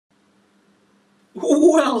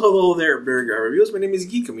Well, hello there, Beer Guy Reviews. My name is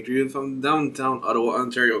Geek, coming to you from downtown Ottawa,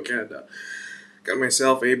 Ontario, Canada. Got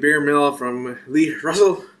myself a beer mill from Lee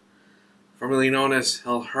Russell, formerly known as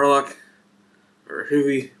Hal Harlock, or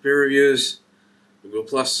Hoovy Beer Reviews. Google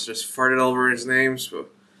Plus just farted over his name, so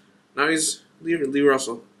now he's Lee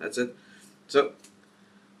Russell. That's it. So,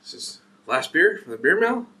 this is last beer from the beer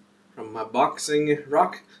mill from my boxing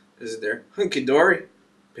rock. This is their Honky Dory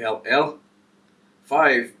Pale Ale,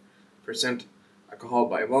 5% alcohol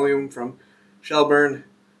by volume from Shelburne,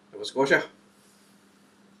 Nova Scotia.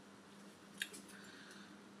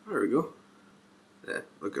 There we go. Yeah,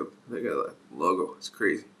 look at that logo. It's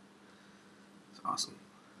crazy. It's awesome.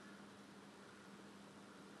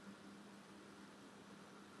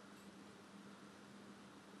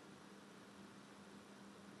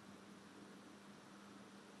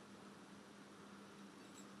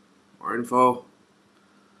 More info.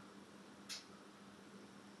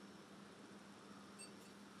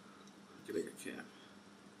 Getting a cap.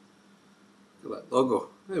 Look at that logo.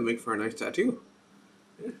 It'll make for a nice tattoo.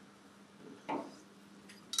 Yeah.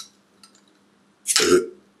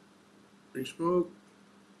 Any smoke?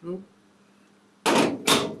 No. My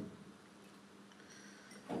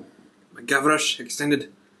Gavroche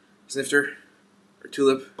extended snifter or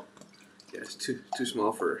tulip. Yeah, it's too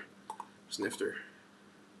small for snifter.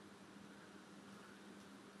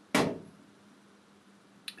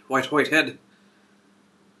 White head.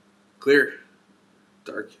 Clear.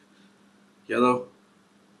 Dark yellow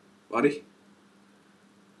body.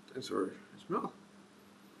 Dinosaur smell.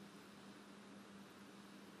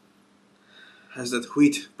 Has that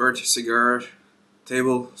wheat burnt cigar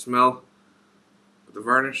table smell with the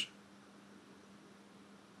varnish.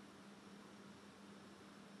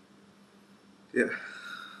 Yeah.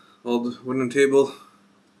 Old wooden table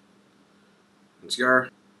and cigar.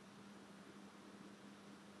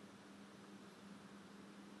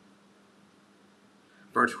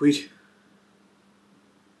 Burnt wheat.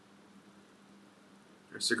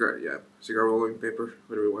 Or cigar, yeah. Cigar rolling paper,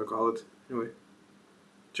 whatever you want to call it. Anyway.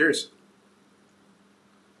 Cheers.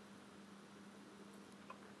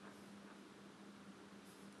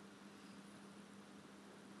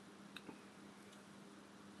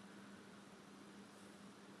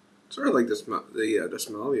 Sort of like the smell, the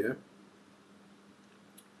smell, yeah.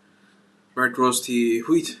 Burnt roasty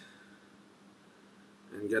wheat,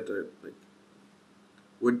 and get the like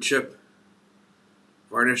wood chip,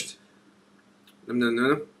 varnished. Num num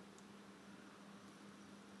num.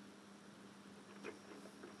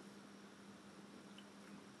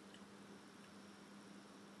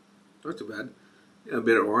 Not too bad. Yeah, a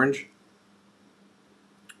bit of orange.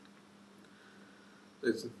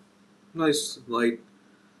 It's nice, light,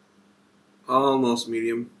 almost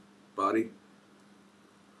medium body.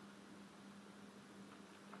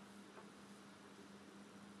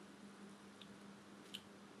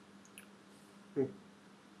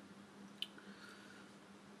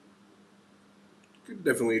 Could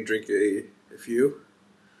definitely drink a few.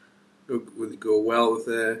 It would go well with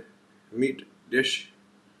a meat dish.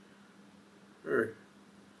 Or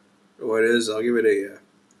what it is, I'll give it a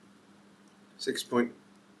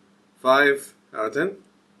 6.5 out of 10.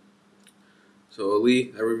 So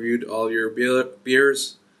Lee, I reviewed all your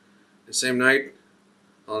beers the same night,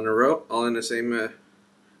 all in a row, all in the same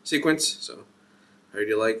sequence. So how do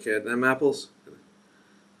you like them apples?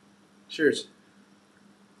 Cheers.